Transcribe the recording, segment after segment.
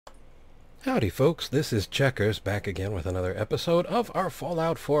Howdy folks, this is Checkers back again with another episode of our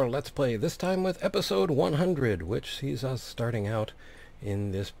Fallout 4 Let's Play, this time with episode 100, which sees us starting out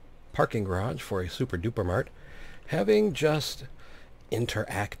in this parking garage for a super duper mart, having just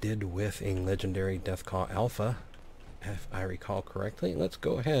interacted with a legendary Deathclaw Alpha, if I recall correctly. Let's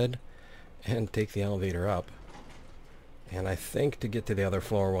go ahead and take the elevator up, and I think to get to the other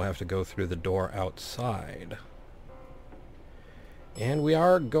floor we'll have to go through the door outside. And we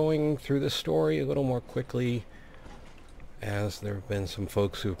are going through the story a little more quickly, as there have been some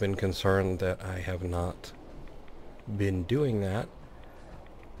folks who've been concerned that I have not been doing that.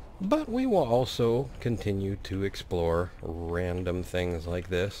 But we will also continue to explore random things like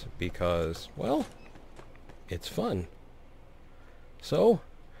this because, well, it's fun. So,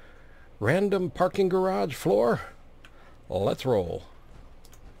 random parking garage floor, let's roll.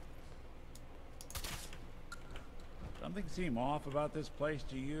 Something seem off about this place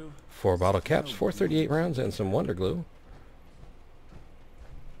to you? 4 bottle caps, 438 rounds, and some wonder glue.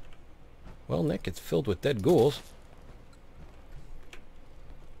 Well, Nick, it's filled with dead ghouls.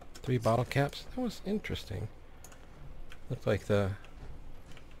 3 bottle caps. That was interesting. Looked like the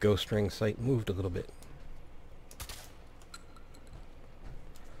ghost ring sight moved a little bit.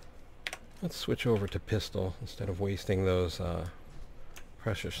 Let's switch over to pistol instead of wasting those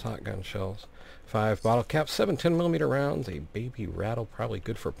precious shotgun shells. 5 bottle caps, 7 10mm rounds, a baby rattle, probably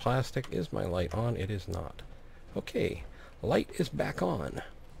good for plastic. Is my light on? It is not. Okay, light is back on.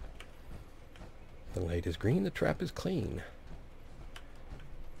 The light is green, the trap is clean.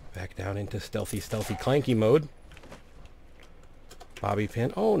 Back down into stealthy clanky mode. Bobby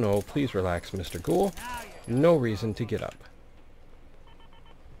pin. Oh no, please relax, Mr. Ghoul. No reason to get up.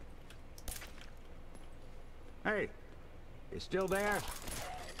 Hey, you still there?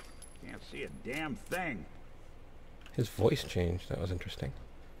 Can't see a damn thing. His voice changed. That was interesting.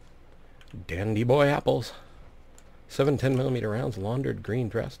 Dandy boy apples. 7 10mm rounds, laundered green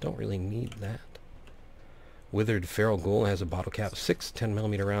dress. Don't really need that. Withered feral ghoul has a bottle cap, 6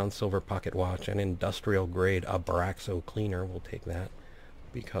 10mm rounds, silver pocket watch, and industrial grade Abraxo cleaner. We'll take that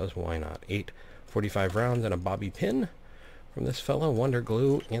because why not? 8 45 rounds and a bobby pin from this fella. Wonder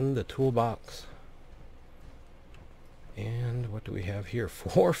glue in the toolbox. And what do we have here?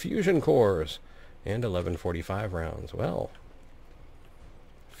 4 fusion cores and 11 45 rounds. Well,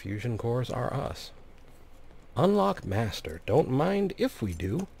 fusion cores are us. Unlock master. Don't mind if we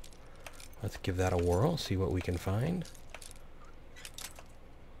do. Let's give that a whirl, see what we can find.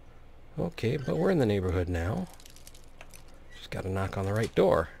 Okay, but we're in the neighborhood now. Just got to knock on the right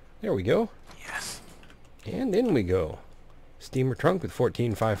door. There we go. Yes. And in we go. Steamer trunk with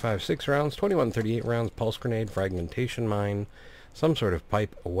 14 5.56 rounds, 21 38 rounds, pulse grenade, fragmentation mine, some sort of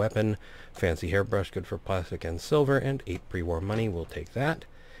pipe, a weapon, fancy hairbrush, good for plastic and silver, and 8 pre-war money. We'll take that.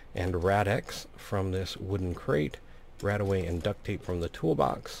 And Radex from this wooden crate, Radaway and duct tape from the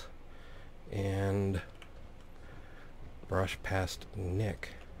toolbox, and brush past Nick.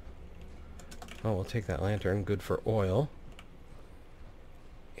 Oh, we'll take that lantern, good for oil.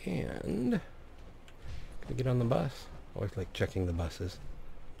 And can we get on the bus? Always like checking the buses.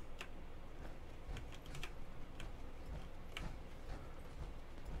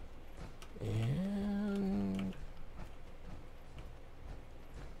 And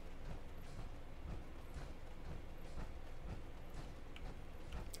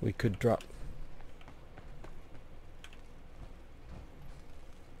we could drop.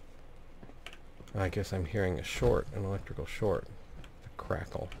 I guess I'm hearing a short, an electrical short. The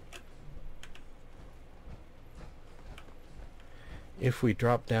crackle. If we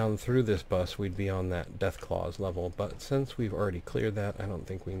drop down through this bus, we'd be on that Deathclaw's level, but since we've already cleared that, I don't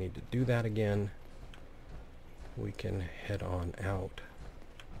think we need to do that again. We can head on out.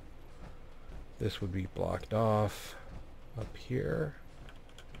 This would be blocked off up here.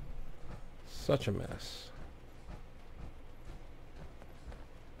 Such a mess.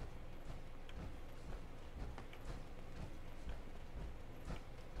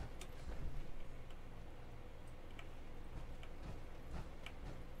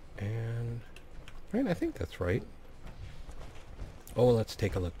 Right, I think that's right. Oh, let's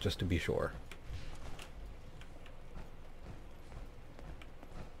take a look just to be sure.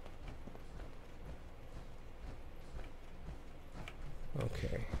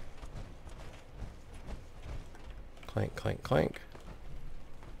 Okay. Clank, clank, clank.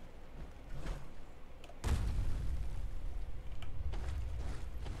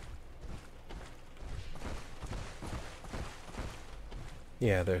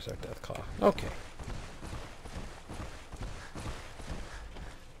 Yeah, there's our Deathclaw. Okay.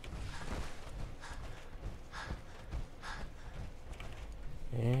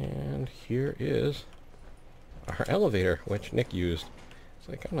 here is our elevator, which Nick used. It's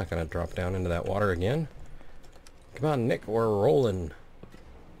like, I'm not going to drop down into that water again. Come on, Nick, we're rolling.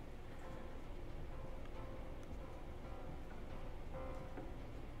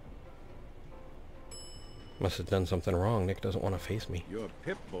 Must have done something wrong. Nick doesn't want to face me. Your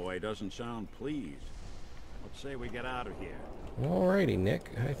Pip-Boy doesn't sound pleased. Let's say we get out of here. Alrighty,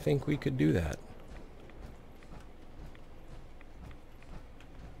 Nick. I think we could do that.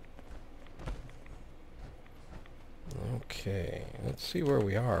 Okay, let's see where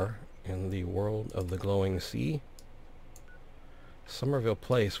we are in the world of the glowing sea. Somerville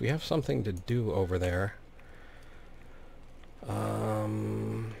Place. We have something to do over there. I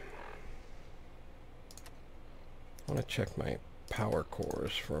want to check my power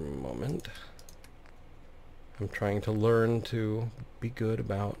cores for a moment. I'm trying to learn to be good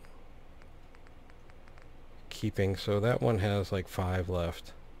about keeping, so that one has like 5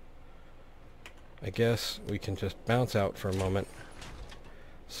 left. I guess we can just bounce out for a moment,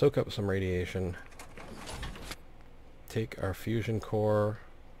 soak up some radiation, take our fusion core.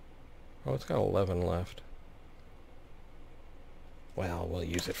 Oh, it's got 11 left. Well, we'll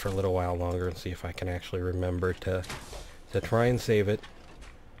use it for a little while longer and see if I can actually remember to try and save it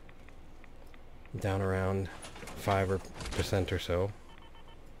down around 5% or so,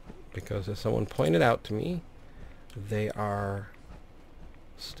 because as someone pointed out to me, they are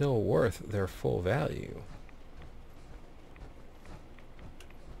still worth their full value.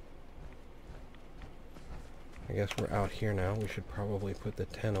 I guess we're out here now. We should probably put the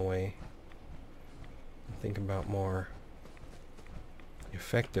 10 away and think about more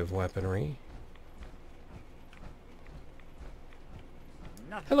effective weaponry.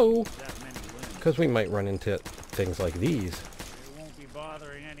 Hello! Because we might run into things like these. It won't be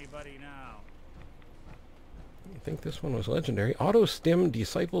bothering anybody now. I think this one was legendary. Auto Stim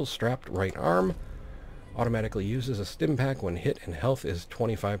Disciples Strapped Right Arm. Automatically uses a stim pack when hit and health is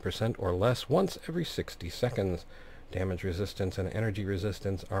 25% or less once every 60 seconds. Damage resistance and energy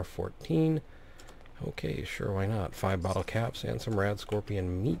resistance are 14. Okay, sure, why not? 5 bottle caps and some rad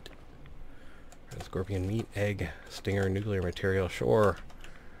scorpion meat. Rad scorpion meat, egg, stinger, nuclear material, sure.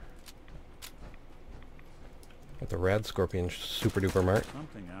 With the rad scorpion super duper mart.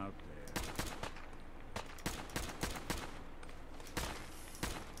 Something out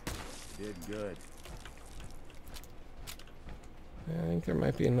there. Did good. I think there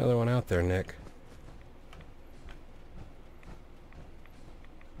might be another one out there, Nick.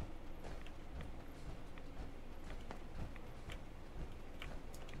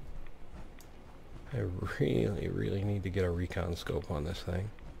 I really need to get a recon scope on this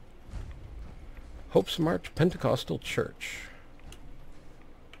thing. Hope's March Pentecostal Church.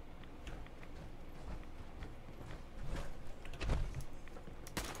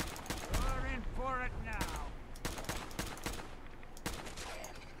 We're in for it now.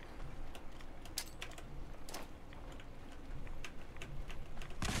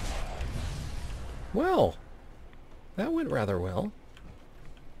 Well, that went rather well.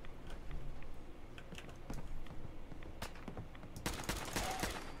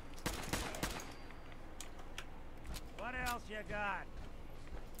 What else you got?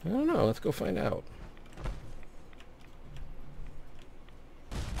 I don't know. Let's go find out.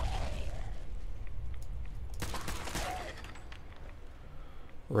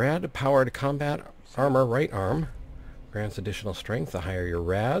 Rad powered combat armor right arm. Grants additional strength the higher your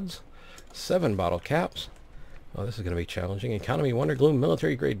rads. 7 bottle caps. Oh, this is going to be challenging. Economy Wonder Glue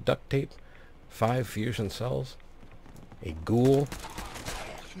military grade duct tape. 5 fusion cells. A ghoul.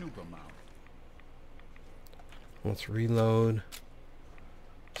 Snoop 'em out. Let's reload.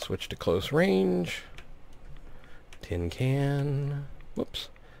 Switch to close range. Tin can. Whoops.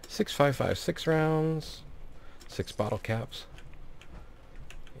 6.556 rounds. 6 bottle caps.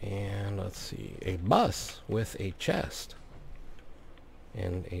 And let's see. A bus with a chest.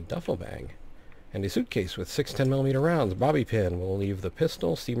 And a duffel bag. And a suitcase with 6 10mm rounds. Bobby pin will leave the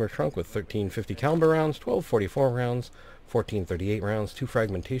pistol. Steamer trunk with 13 50 caliber rounds. 12 44 rounds. 14 38 rounds. 2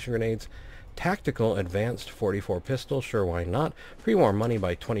 fragmentation grenades. Tactical advanced 44 pistol, sure why not. Pre-war money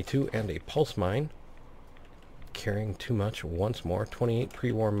by 22 and a pulse mine. Carrying too much once more. 28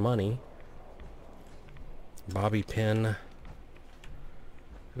 pre-war money. Bobby pin.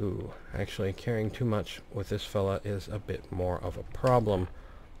 Ooh, actually carrying too much with this fella is a bit more of a problem.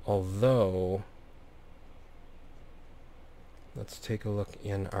 Although, let's take a look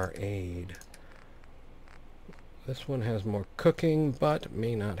in our aid. This one has more cooking, but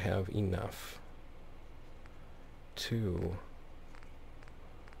may not have enough to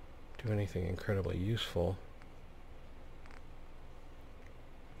do anything incredibly useful.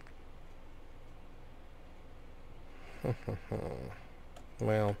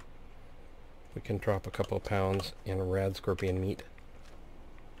 Well, we can drop a couple of pounds in rad scorpion meat.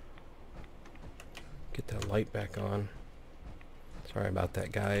 Get that light back on. Sorry about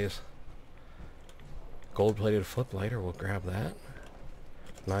that, guys. Gold-plated flip lighter, we'll grab that.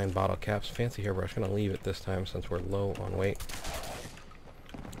 9 bottle caps. Fancy hairbrush. Gonna leave it this time since we're low on weight.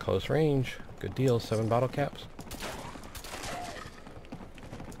 Close range. Good deal. 7 bottle caps.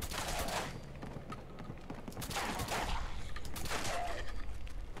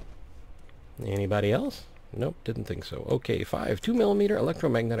 Anybody else? Nope, didn't think so. Okay, 5 2mm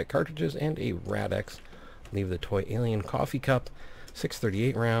electromagnetic cartridges and a Rad-X. Leave the toy alien coffee cup.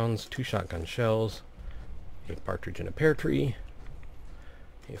 638 rounds, 2 shotgun shells, a partridge in a pear tree,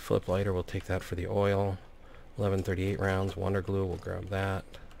 a flip lighter, we'll take that for the oil. 1138 rounds, wonder glue, we'll grab that.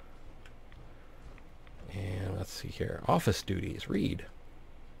 And let's see here. Office duties. Read.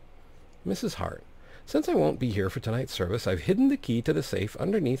 Mrs. Hart. Since I won't be here for tonight's service, I've hidden the key to the safe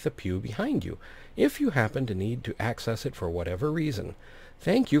underneath the pew behind you, if you happen to need to access it for whatever reason.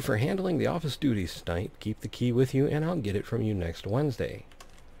 Thank you for handling the office duties tonight. Keep the key with you, and I'll get it from you next Wednesday.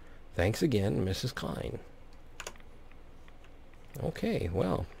 Thanks again, Mrs. Klein. Okay,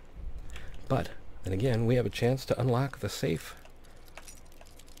 well. But, then again, we have a chance to unlock the safe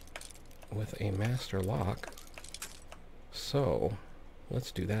with a master lock. So,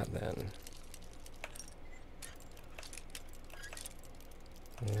 let's do that then.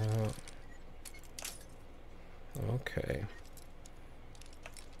 No. Okay.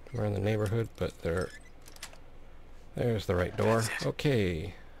 We're in the neighborhood, but there's the right door.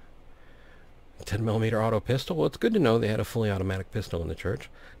 Okay. 10mm auto pistol. Well, it's good to know they had a fully automatic pistol in the church.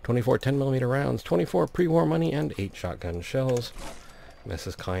 24 10mm rounds, 24 pre-war money, and 8 shotgun shells.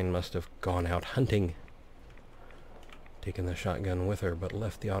 Mrs. Klein must have gone out hunting, taken the shotgun with her, but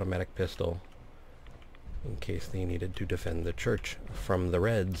left the automatic pistol in case they needed to defend the church from the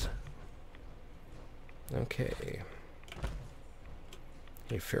Reds. Okay.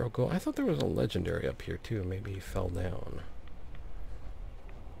 A feral ghoul. I thought there was a legendary up here too. Maybe he fell down.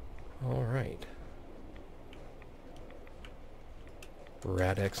 Alright.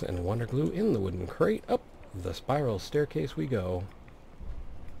 Rad-X and wonder glue in the wooden crate. Up the spiral staircase we go.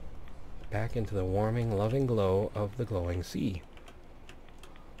 Back into the warming, loving glow of the glowing sea.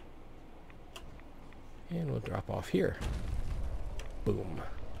 And we'll drop off here. Boom.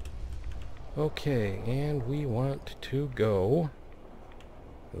 Okay, and we want to go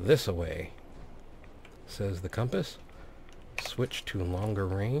this away, says the compass. Switch to longer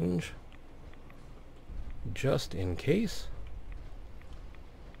range, just in case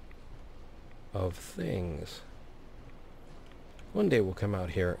of things. One day we'll come out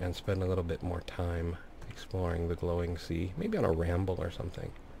here and spend a little bit more time exploring the glowing sea, maybe on a ramble or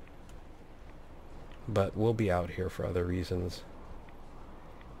something. But we'll be out here for other reasons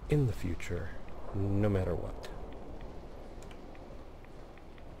in the future, no matter what.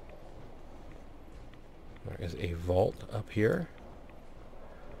 There is a vault up here.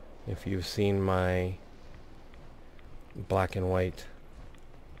 If you've seen my black and white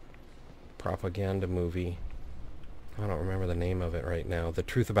propaganda movie, I don't remember the name of it right now, The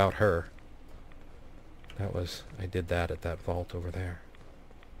Truth About Her. I did that at that vault over there.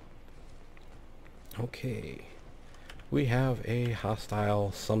 Okay. We have a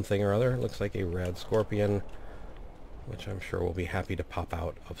hostile something or other. Looks like a rad scorpion, which I'm sure will be happy to pop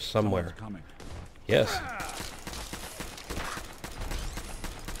out of somewhere. Yes.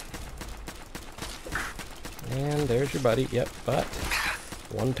 And there's your buddy. Yep, but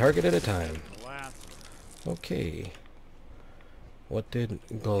one target at a time. Okay. What did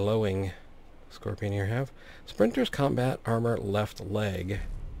glowing scorpion here have? Sprinter's combat armor left leg.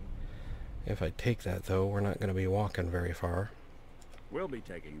 If I take that, though, we're not going to be walking very far. We'll be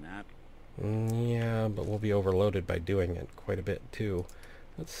taking that. Yeah, but we'll be overloaded by doing it quite a bit, too.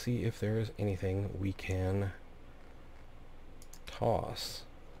 Let's see if there is anything we can toss.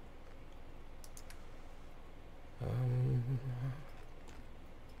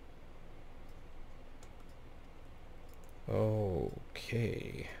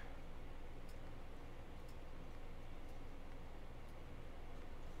 Okay.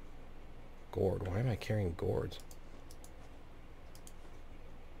 Gourd. Why am I carrying gourds?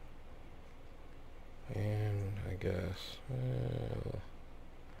 And I guess...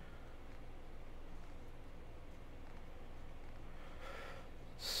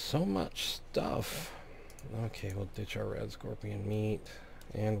 so much stuff. Okay, we'll ditch our red scorpion meat.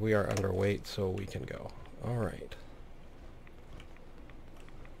 And we are underweight, so we can go. Alright.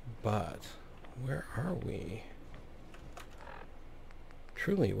 But, where are we?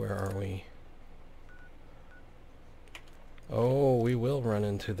 Truly, where are we? Oh, we will run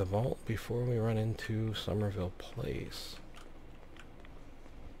into the vault before we run into Somerville Place.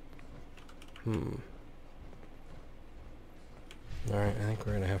 Alright, I think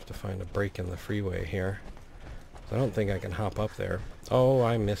we're going to have to find a break in the freeway here. I don't think I can hop up there. Oh,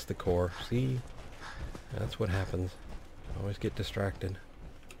 I missed the core. See? That's what happens. I always get distracted.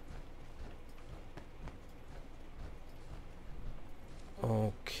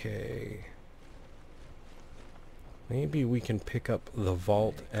 Okay. Maybe we can pick up the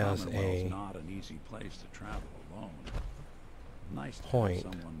vault as a not an easy place to travel alone. Nice to point.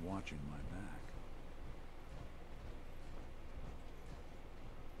 have someone watching my back.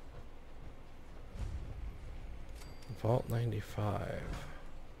 Vault 95.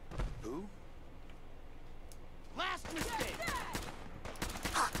 Who? Last mistake.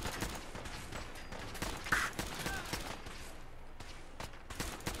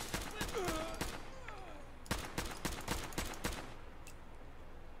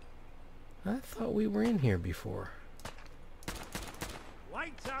 I thought we were in here before.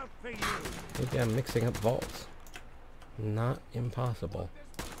 Lights out for you. Maybe I'm mixing up vaults. Not impossible.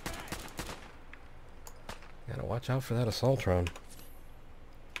 Gotta watch out for that assaultron.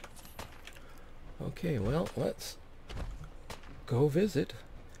 Okay, well, let's go visit.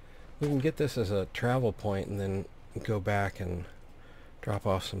 We can get this as a travel point and then go back and drop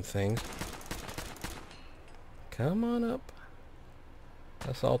off some things. Come on up,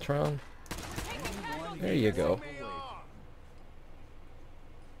 assaultron. There you go.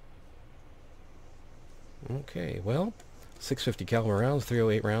 Okay, well, 650 caliber rounds,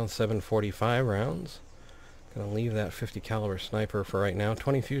 308 rounds, 745 rounds. Gonna leave that 50 caliber sniper for right now.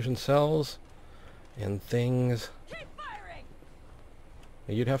 20 fusion cells and things. Keep firing!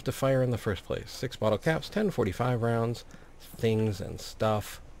 You'd have to fire in the first place. 6 bottle caps, 10 45 rounds, things and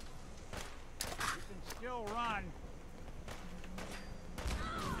stuff. You can still run.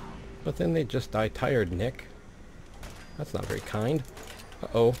 But then they just die tired, Nick. That's not very kind.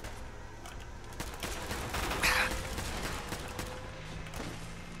 Uh-oh.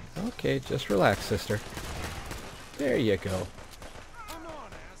 Okay, just relax, sister. There you go. Come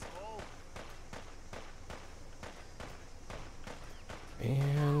on, asshole.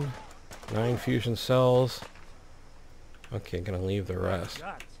 And 9 fusion cells. Okay, gonna leave the rest.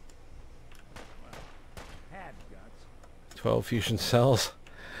 Guts. Well, had guts. 12 fusion cells.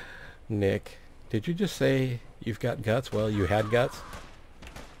 Nick, did you just say you've got guts? Well, you had guts?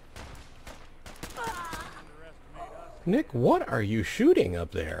 Nick, what are you shooting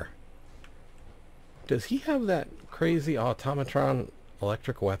up there? Does he have that crazy automatron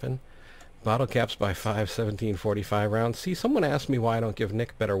electric weapon? Bottle caps by 5, 17, 45 rounds. See, someone asked me why I don't give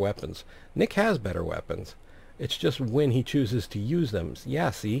Nick better weapons. Nick has better weapons. It's just when he chooses to use them.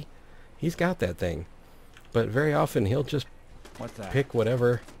 Yeah, see? He's got that thing. But very often he'll just pick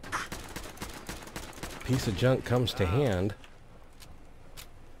whatever piece of junk comes to hand.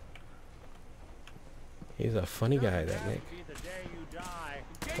 He's a funny guy, that Nick.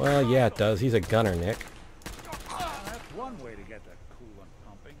 Well, yeah, it does. He's a gunner, Nick. That's one way to get the coolant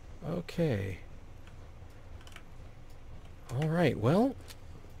pumping. Okay. Alright, well,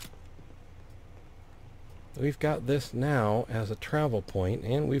 we've got this now as a travel point,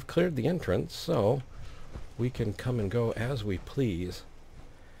 and we've cleared the entrance, so we can come and go as we please.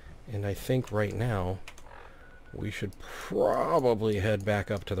 And I think right now we should probably head back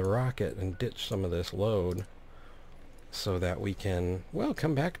up to the rocket and ditch some of this load so that we can, well,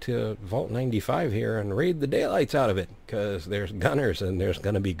 come back to Vault 95 here and raid the daylights out of it, because there's gunners and there's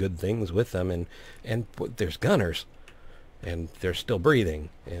going to be good things with them, and there's gunners and they're still breathing,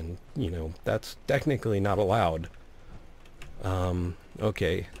 and you know that's technically not allowed.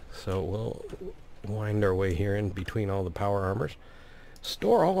 Okay, so we'll wind our way here in between all the power armors,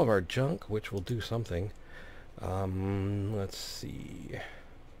 store all of our junk, which will do something. Let's see.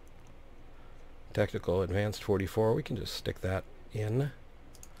 Technical Advanced 44. We can just stick that in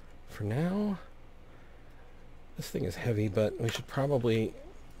for now. This thing is heavy, but we should probably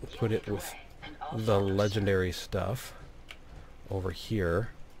put it with the legendary stuff over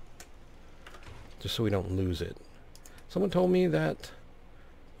here, just so we don't lose it. Someone told me that,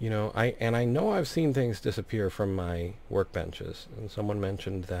 you know, I know I've seen things disappear from my workbenches, and someone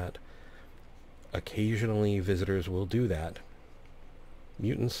mentioned that occasionally visitors will do that.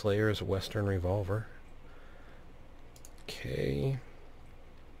 Mutant Slayer's Western Revolver. Okay.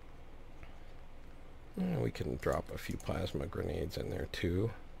 We can drop a few plasma grenades in there too.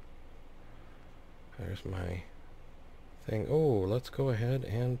 There's my thing. Oh, let's go ahead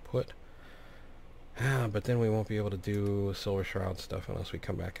and put... but then we won't be able to do Silver Shroud stuff unless we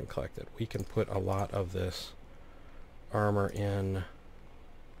come back and collect it. We can put a lot of this armor in.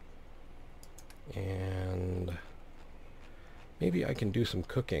 And maybe I can do some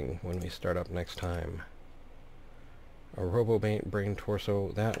cooking when we start up next time. A robo-brain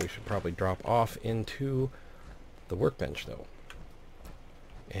torso, that we should probably drop off into the workbench, though.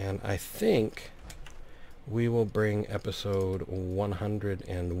 And I think we will bring episode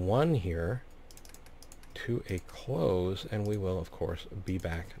 101 here to a close, and we will, of course, be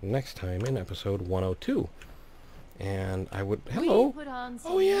back next time in episode 102. And I would... Hello! We put on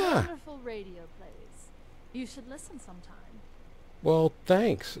some wonderful radio plays. You should listen sometime. Well,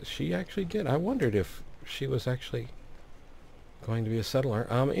 thanks. She actually did. I wondered if she was actually going to be a settler.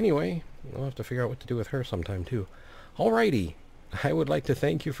 Anyway, we'll have to figure out what to do with her sometime, too. Alrighty. I would like to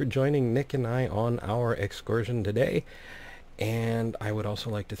thank you for joining Nick and I on our excursion today. And I would also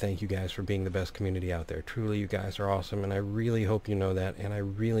like to thank you guys for being the best community out there. Truly, you guys are awesome, and I really hope you know that, and I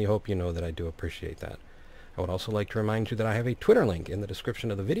really hope you know that I do appreciate that. I would also like to remind you that I have a Twitter link in the description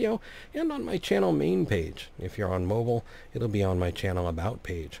of the video and on my channel main page. If you're on mobile, it'll be on my channel About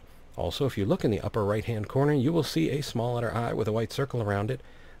page. Also, if you look in the upper right-hand corner, you will see a small letter I with a white circle around it.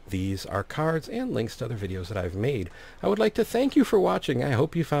 These are cards and links to other videos that I've made. I would like to thank you for watching. I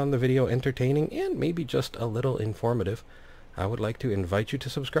hope you found the video entertaining and maybe just a little informative. I would like to invite you to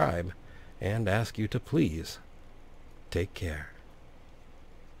subscribe and ask you to please take care.